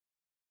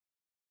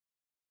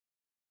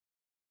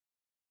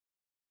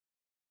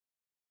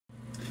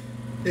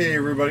Hey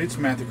everybody, it's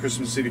Matt the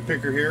Christmas City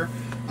Picker here.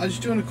 I was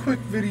just doing a quick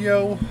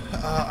video.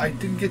 I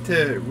didn't get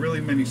to really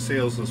many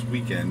sales this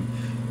weekend.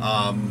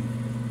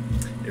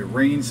 It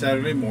rained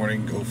Saturday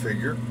morning, go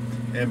figure.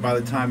 And by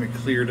the time it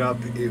cleared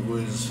up, it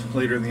was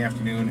later in the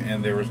afternoon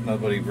and there was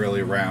nobody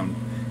really around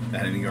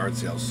at any yard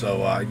sales.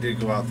 So I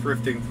did go out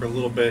thrifting for a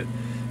little bit.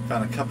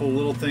 Found a couple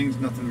little things,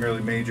 nothing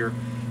really major.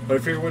 But I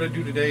figured what I'd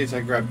do today is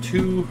I grabbed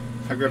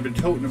a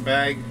tote and a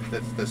bag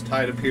that's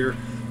tied up here.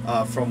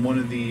 From one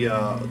of the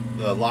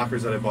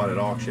lockers that I bought at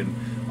auction.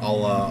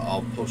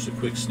 I'll post a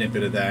quick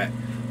snippet of that.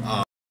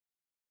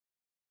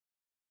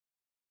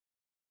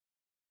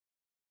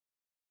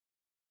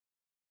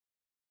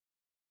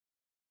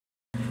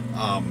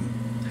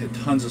 Had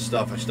tons of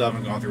stuff. I still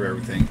haven't gone through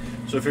everything,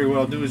 so I figured what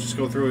I'll do is just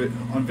go through it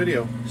on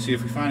video, see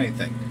if we find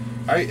anything.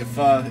 All right,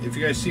 if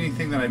you guys see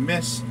anything that I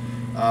miss,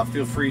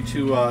 feel free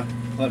to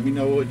let me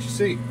know what you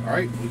see. All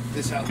right, we'll get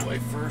this out of the way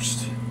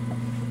first.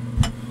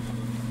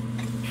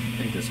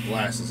 I think this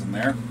glass is in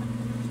there.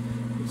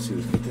 Let's see.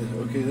 Let's get this.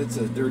 Okay, that's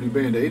a dirty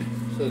Band-Aid,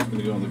 so that's going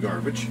to go in the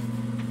garbage.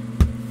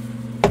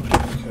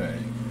 Okay,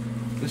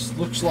 this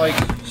looks like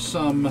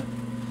some.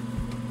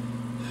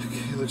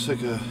 Okay, looks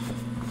like a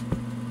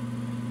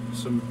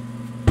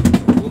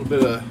little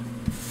bit of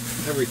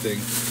everything.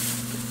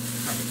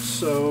 All right,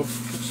 so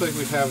looks like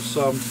we have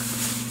some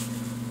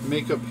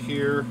makeup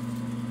here.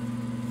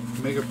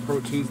 Makeup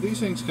proteins. These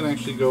things can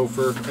actually go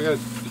for. I got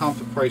to count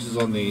the prices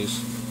on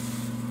these.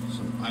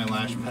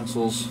 Eyelash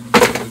pencils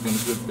are in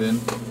a good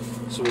bin,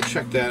 so we'll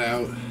check that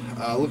out.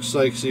 Looks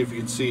like, see if you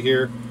can see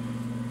here,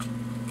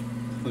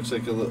 looks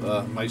like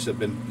mice have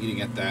been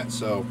eating at that,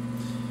 so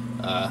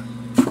I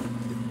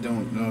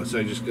don't know, so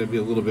I just gotta be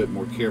a little bit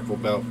more careful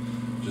about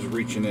just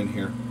reaching in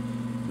here.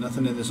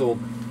 Nothing in this old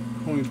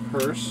coin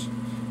purse.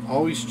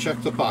 Always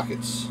check the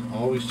pockets.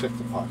 Always check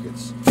the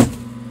pockets.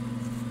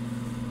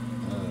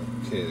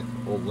 Okay,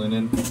 old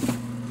linen,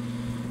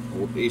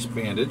 old ace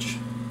bandage.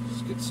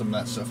 Let's get some of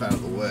that stuff out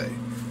of the way.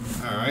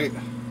 Alright,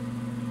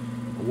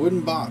 a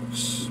wooden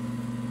box.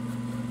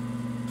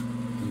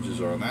 Hinges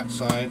are on that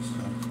side.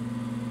 So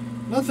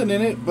nothing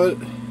in it, but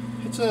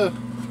it's a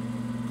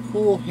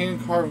cool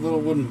hand-carved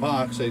little wooden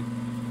box. It's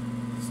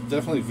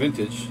definitely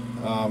vintage.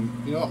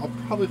 You know, I'll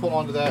probably hold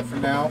on to that for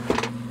now.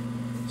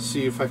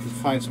 See if I can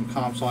find some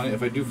comps on it.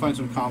 If I do find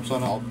some comps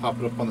on it, I'll pop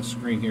it up on the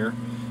screen here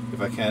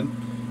if I can.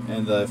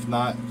 And if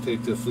not, take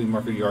it to the flea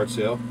market yard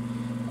sale.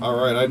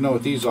 Alright, I know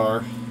what these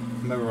are.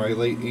 Remember my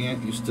late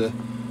aunt used to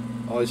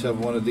always have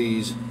one of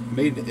these.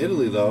 Made in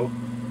Italy though.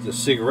 It's a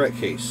cigarette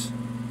case.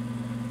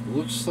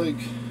 Looks like,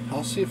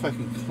 I'll see if I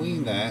can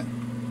clean that.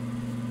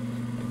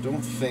 I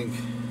don't think,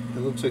 it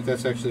looks like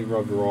that's actually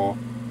rubbed raw.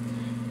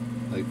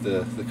 Like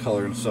the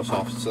color and stuff's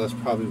off, so that's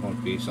probably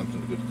won't be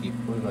something good to keep.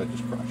 What did I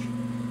just crush?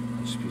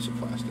 Just a piece of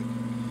plastic.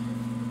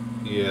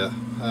 Yeah,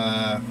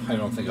 I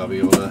don't think I'll be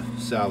able to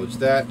salvage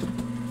that.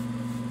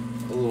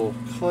 A little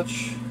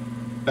clutch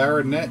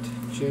baronet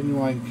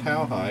genuine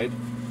cowhide.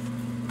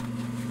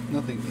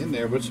 Nothing in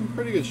there, but it's in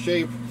pretty good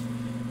shape.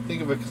 I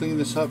think if I clean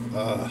this up,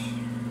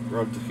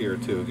 rubbed here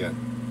too again.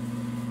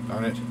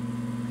 Darn it.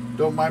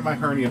 Don't mind my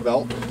hernia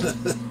belt.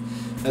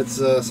 That's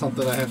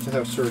something I have to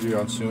have surgery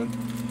on soon.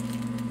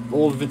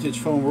 Old vintage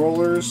foam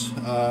rollers.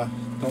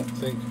 Don't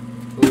think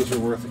those are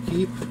worth a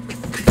keep.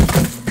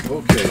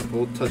 Okay,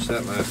 we'll touch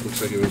that last.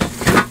 Looks like it was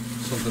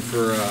something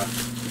for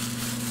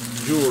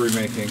jewelry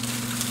making.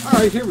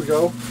 Alright, here we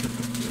go.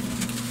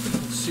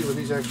 See what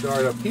these actually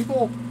are. Now,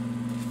 people,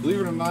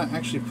 believe it or not,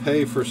 actually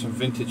pay for some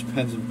vintage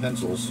pens and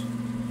pencils.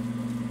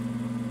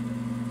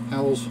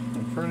 Howell's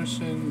Home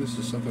Furnishing. This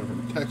is something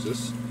from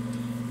Texas.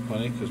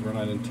 Funny, because we're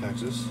not in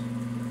Texas.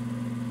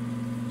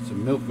 It's a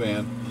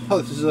Milkman. Oh,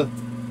 this is a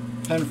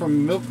pen from a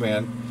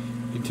Milkman.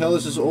 You can tell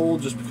this is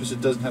old just because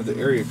it doesn't have the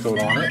area code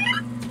on it.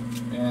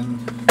 And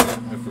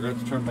I forgot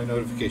to turn my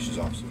notifications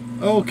off.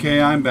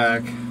 Okay, I'm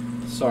back.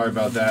 Sorry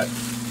about that.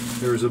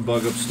 There was a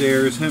bug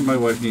upstairs and my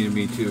wife needed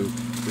me to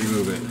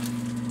remove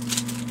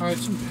it. Alright,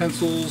 some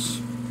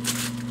pencils.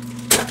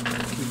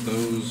 Keep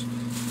those.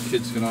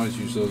 Kids can always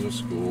use those at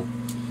school.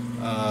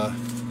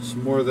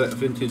 Some more of that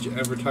vintage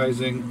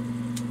advertising.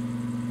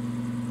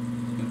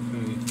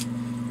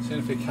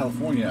 Santa Fe,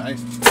 California. I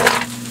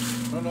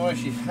don't know why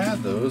she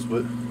had those,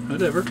 but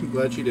whatever. I'm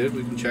glad she did.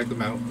 We can check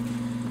them out.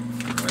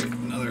 Alright,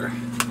 another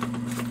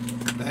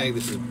bag.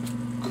 This is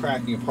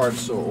cracking apart.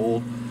 It's so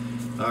old.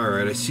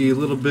 Alright, I see a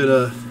little bit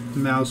of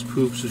mouse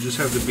poop, so just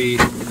have to be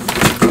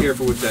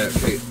careful with that.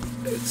 Okay,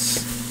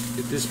 let's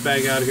get this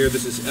bag out of here.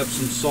 This is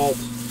Epsom salt.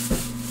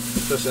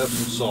 Just Epsom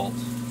salt.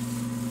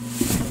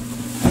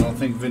 I don't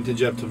think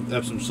vintage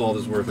Epsom salt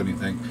is worth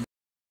anything.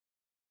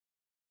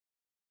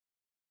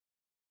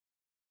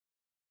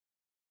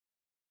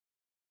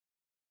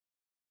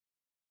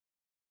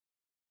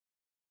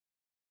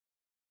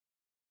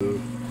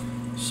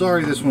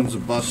 Sorry, this one's a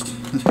bust.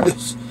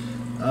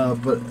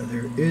 But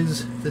there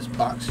is this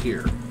box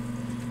here.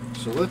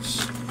 So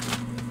let's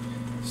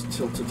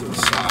tilt it to the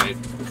side.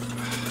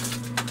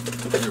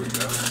 There we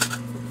go.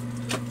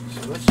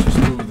 So let's just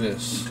move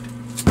this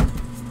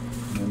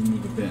and then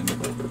move the bin.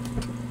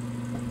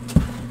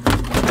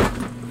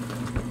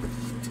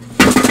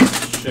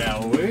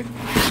 shall we?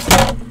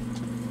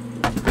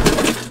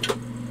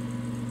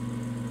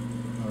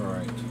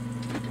 Alright.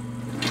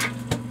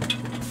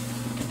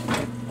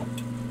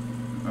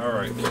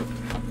 Alright.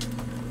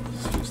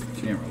 Let's use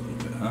the camera a little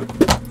bit, huh?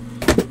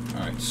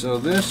 Alright, so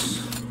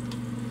this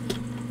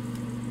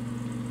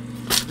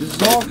is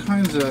all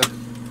kinds of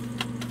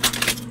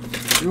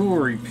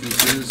jewelry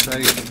pieces.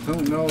 I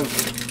don't know if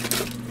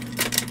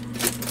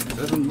it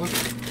doesn't look.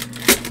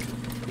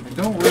 I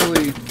don't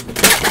really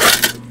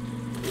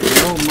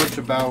know much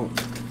about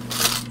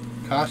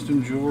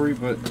costume jewelry,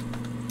 but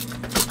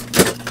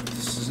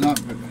this is not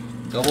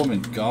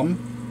Doublemint gum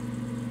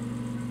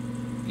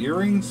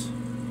earrings.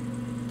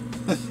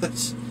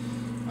 That's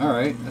all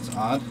right. That's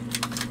odd.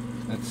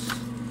 Let's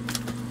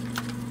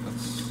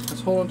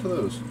hold on to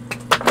those.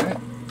 All right.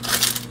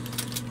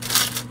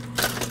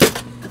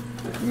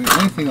 I mean,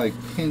 anything like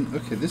pin.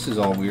 Okay, this is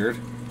all weird.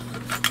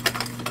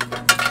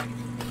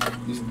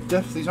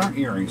 These aren't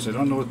earrings. I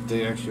don't know what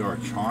they actually are.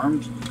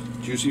 Charms,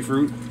 juicy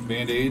fruit,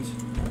 Band-Aids,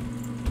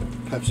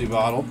 Pepsi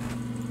bottle.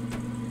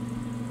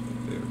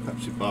 There,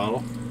 Pepsi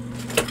bottle.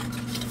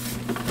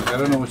 Like, I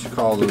don't know what you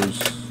call those.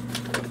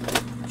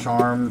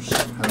 Charms.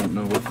 I don't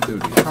know what they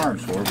would be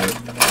charms for, but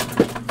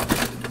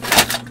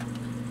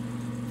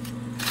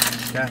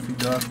Daffy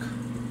Duck.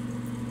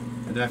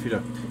 A Daffy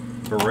Duck.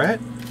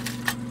 Barrette.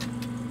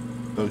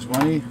 Bugs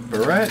Bunny.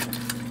 Barrette.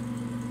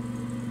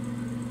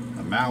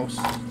 A mouse.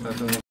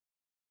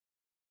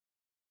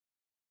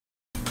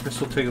 This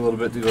will take a little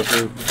bit to go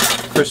through.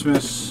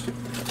 Christmas.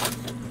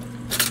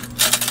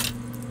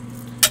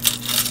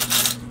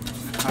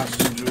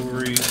 Costume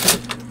jewelry.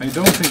 I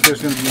don't think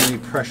there's going to be any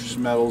precious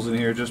metals in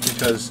here just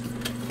because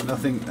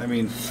nothing, I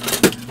mean,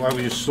 why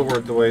would you store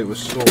it the way it was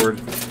stored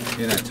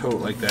in a tote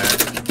like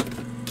that?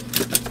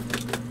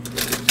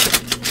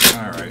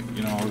 Alright,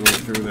 you know, I'll go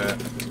through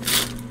that.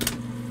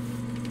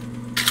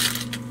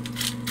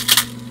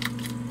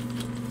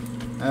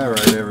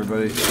 Alright,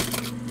 everybody.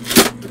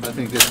 I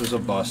think this was a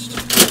bust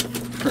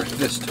for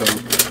this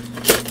tote.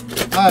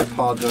 I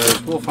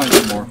apologize. We'll find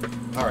some more.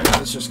 Alright,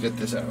 let's just get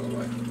this out of the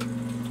way.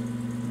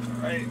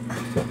 Alright.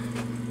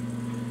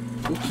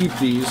 We'll keep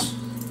these.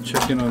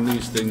 Check in on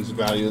these things, the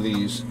value of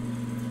these.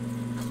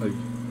 Like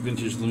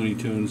vintage Looney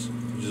Tunes,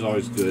 which is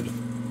always good.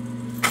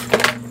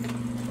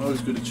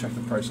 Always good to check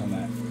the price on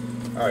that.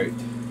 Alright,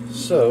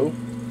 so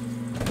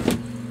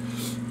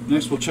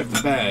next we'll check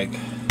the bag.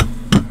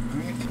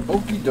 Alright,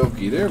 okie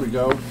dokie, there we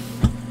go.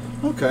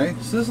 Okay,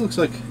 so this looks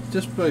like,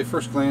 just by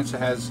first glance, it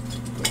has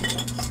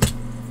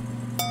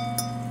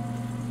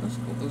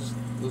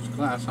those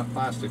glass, not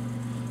plastic,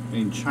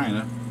 made in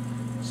China.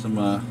 Some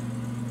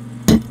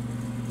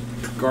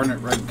garnet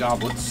red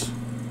goblets.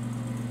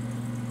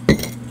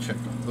 Check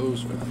on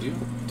those value.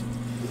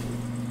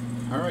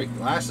 Alright,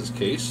 glasses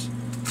case.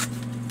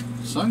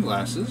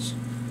 Sunglasses.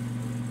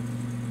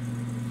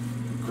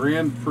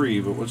 Grand Prix,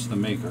 but what's the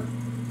maker?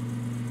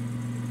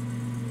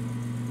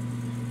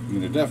 I mean,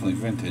 they're definitely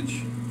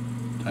vintage.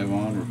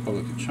 Taiwan,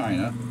 Republic of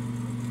China.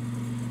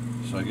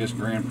 So I guess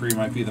Grand Prix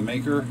might be the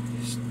maker.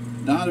 It's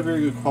not a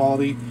very good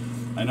quality.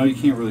 I know you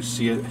can't really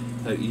see it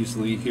that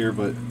easily here,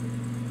 but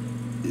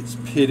it's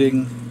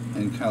pitting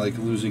and kind of like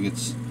losing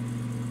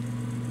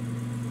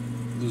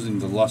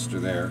the luster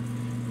there.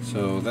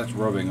 So that's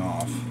rubbing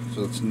off.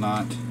 So it's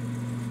not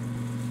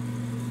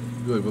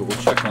good, but we'll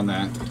check on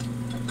that.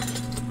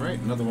 All right,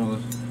 another one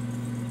of those.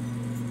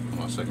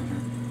 Hold on a second here.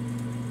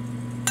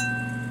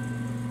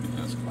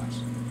 Yeah, that's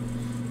glass.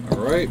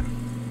 Alright,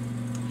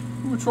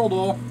 a troll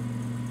doll,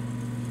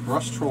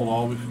 rust troll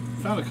doll. We've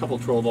found a couple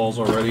troll dolls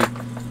already.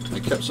 I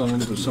kept some of them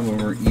because some of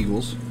them are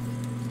eagles.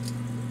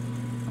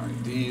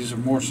 Alright, these are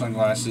more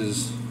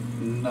sunglasses.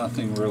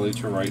 Nothing really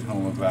to write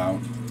home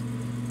about.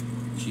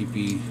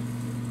 Cheapy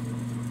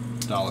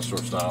dollar store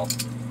style.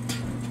 Let's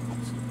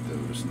get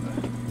those in the...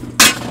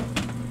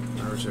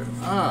 Where's there?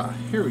 Ah,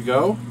 here we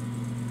go.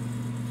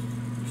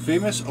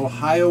 Famous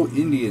Ohio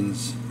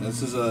Indians.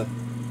 This is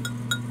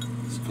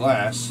it's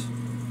glass.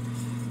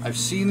 I've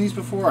seen these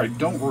before. I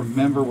don't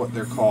remember what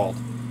they're called.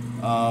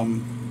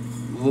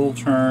 Little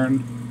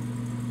Turn,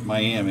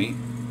 Miami.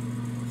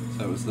 So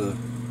that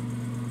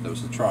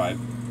was the tribe.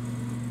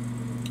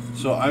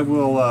 So I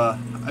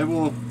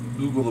will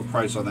Google the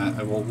price on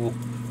that. We'll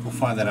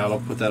find that out. I'll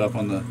put that up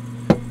on the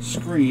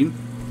screen.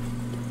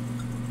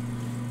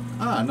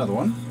 Ah, another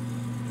one.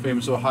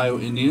 Famous Ohio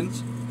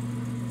Indians.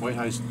 White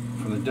Heights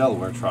from the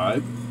Delaware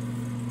tribe.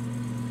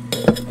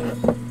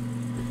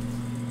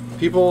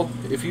 People,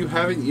 if you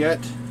haven't yet,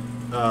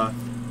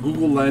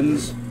 Google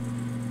Lens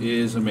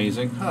is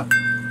amazing. Huh.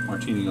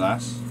 Martini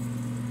glass.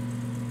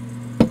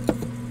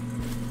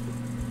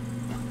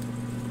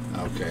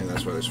 Okay,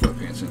 that's why there's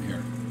sweatpants in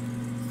here.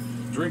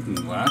 Drinking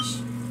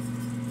glass.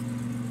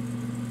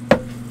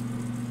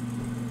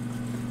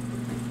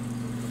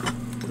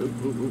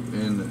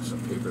 And there's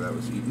some paper that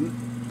was eaten.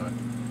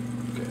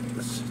 Okay,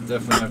 let's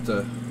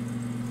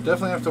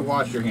definitely have to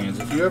wash your hands.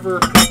 If you ever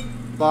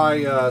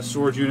buy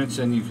storage units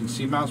and you can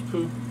see mouse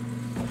poo,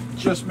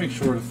 just make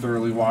sure to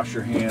thoroughly wash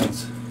your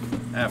hands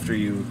after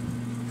you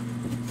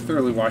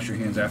thoroughly wash your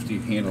hands after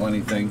you handle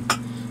anything.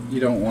 You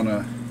don't want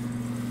to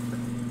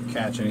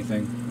catch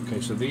anything.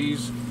 Okay, so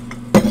these,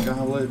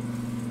 goblet.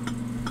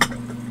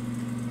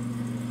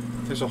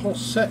 There's a whole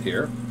set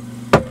here.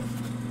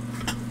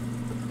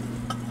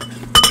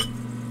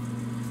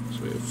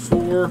 So we have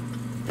 4.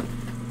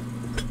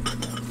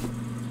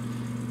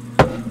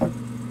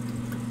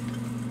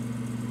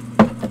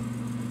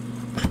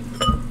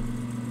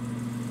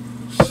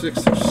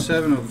 6 or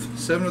 7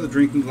 of the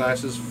drinking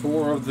glasses,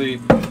 4 of the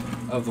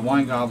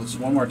wine goblets,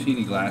 1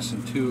 martini glass,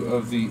 and 2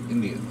 of the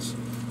Indians.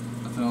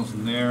 Nothing else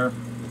in there.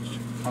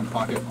 Front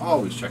pocket.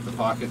 Always check the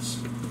pockets.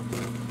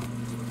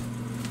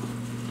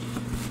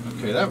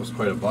 Okay, that was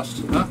quite a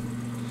bust, huh?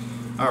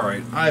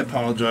 Alright, I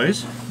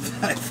apologize.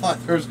 I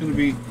thought there was going to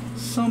be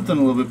something a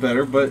little bit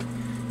better, but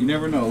you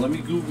never know. Let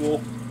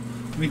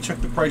me check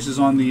the prices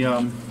on the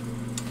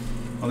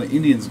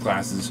Indians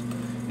glasses,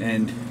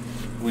 and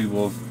we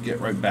will get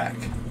right back.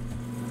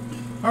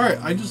 Alright,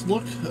 I just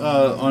looked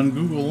on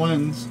Google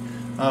Lens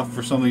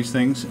for some of these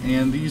things,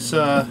 and these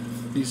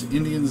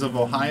Indians of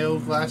Ohio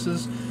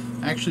glasses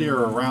actually are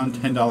around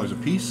 $10 a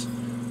piece,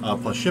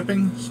 plus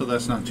shipping, so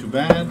that's not too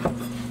bad.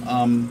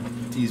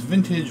 These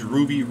vintage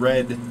ruby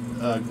red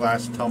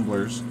glass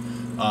tumblers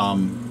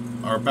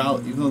are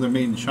about, even though they're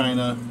made in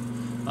China,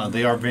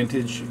 they are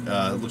vintage.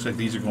 It looks like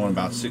these are going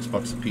about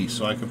 $6 a piece,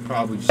 so I could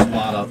probably just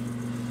slot up,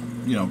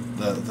 you know,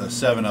 the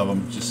 7 of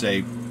them, just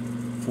say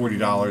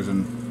 $40,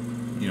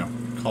 and, you know,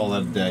 call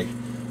that a day,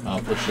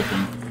 plus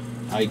shipping.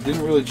 I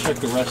didn't really check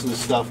the rest of the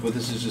stuff, but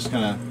this is just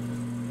kind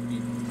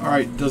of,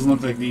 alright, doesn't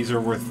look like these are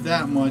worth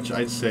that much.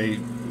 I'd say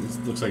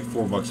it looks like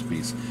 $4 a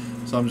piece.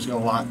 So I'm just going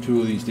to lot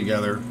 2 of these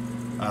together,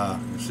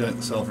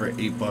 sell for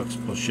 $8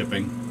 plus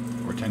shipping,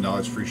 or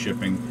 $10 free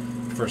shipping.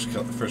 First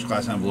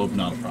class envelope,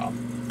 not a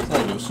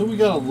problem. So we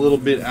got a little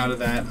bit out of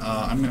that.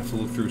 I'm going to have to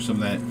look through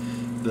some of that,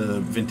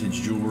 the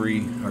vintage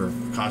jewelry, or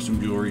costume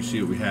jewelry,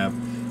 see what we have.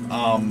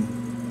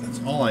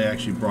 That's all I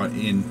actually brought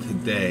in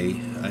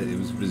today. It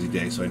was a busy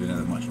day, so I didn't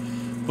have that much.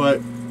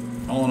 But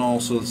all in all,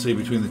 so let's say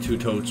between the 2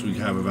 totes, we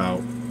have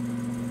about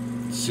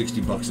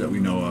 $60 that we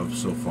know of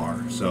so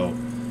far. So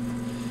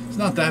it's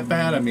not that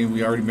bad. I mean,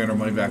 we already made our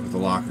money back with the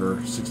locker.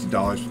 $60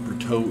 per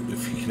tote.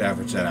 If you could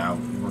average that out,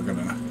 we're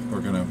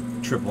gonna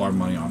triple our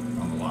money on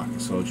the locker.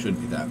 So it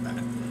shouldn't be that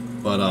bad.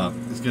 But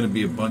it's gonna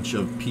be a bunch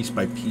of piece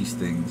by piece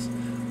things,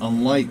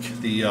 unlike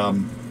the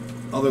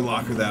other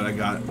locker that I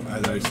got,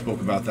 that I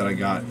spoke about, that I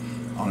got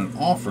on an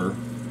offer.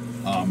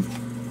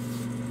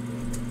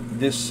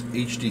 This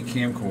HD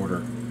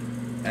camcorder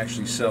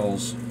actually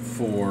sells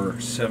for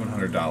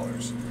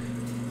 $700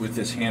 with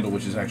this handle,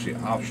 which is actually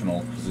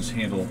optional because this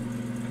handle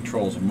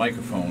controls a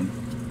microphone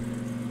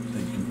that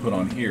you can put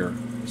on here,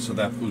 so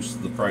that boosts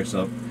the price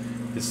up.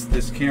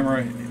 This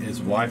camera is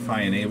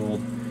Wi-Fi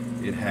enabled.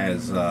 It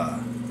has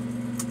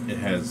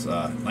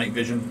night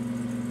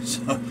vision,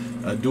 so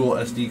dual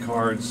SD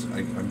cards.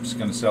 I'm just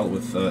going to sell it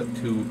with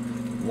 2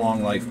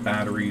 long life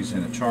batteries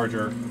and a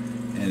charger,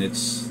 and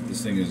this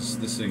thing is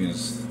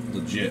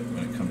legit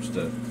when it comes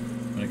to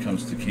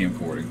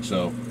camcording.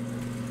 So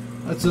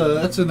that's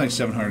a nice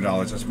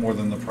 $700. That's more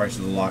than the price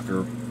of the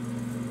locker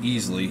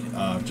easily,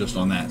 just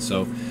on that.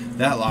 So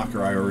that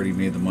locker I already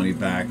made the money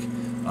back,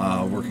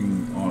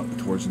 working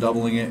towards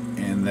doubling it,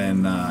 and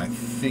then I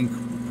think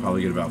we'll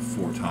probably get about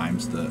 4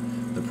 times the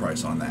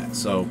price on that.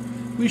 So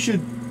we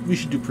should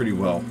do pretty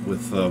well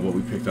with what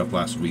we picked up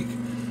last week.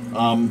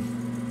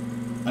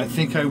 I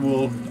think I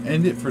will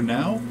end it for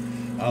now.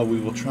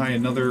 We will try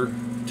another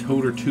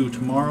tote or 2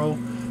 tomorrow.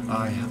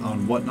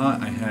 On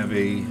Whatnot, I have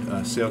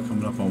a sale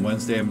coming up on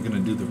Wednesday. I'm going to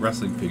do the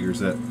wrestling figures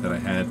that I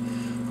had.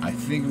 I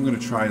think I'm going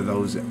to try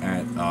those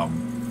at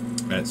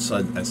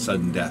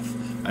Sudden Death.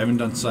 I haven't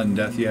done Sudden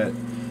Death yet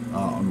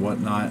on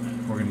Whatnot.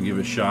 We're going to give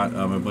it a shot.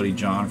 My buddy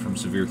John from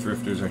Severe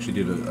Thrifters actually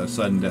did a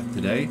Sudden Death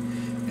today,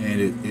 and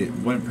it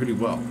went pretty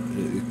well.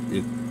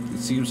 It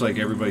seems like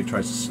everybody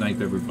tries to snipe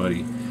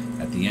everybody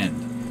at the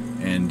end,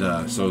 and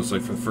so it's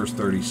like for the first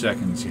 30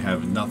 seconds you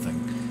have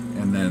nothing,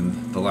 and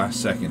then the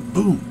last second,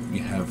 boom,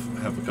 you have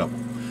a couple.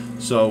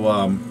 So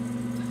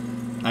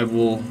I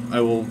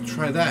will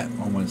try that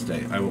on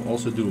Wednesday. I will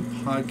also do a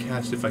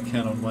podcast if I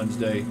can on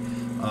Wednesday,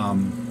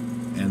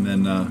 and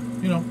then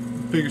you know,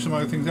 figure some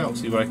other things out,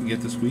 see what I can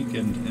get this week,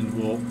 and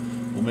we'll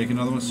make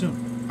another one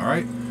soon. All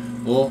right.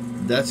 Well,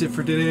 that's it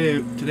for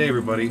today,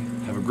 everybody.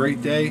 Have a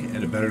great day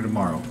and a better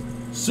tomorrow.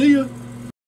 See ya.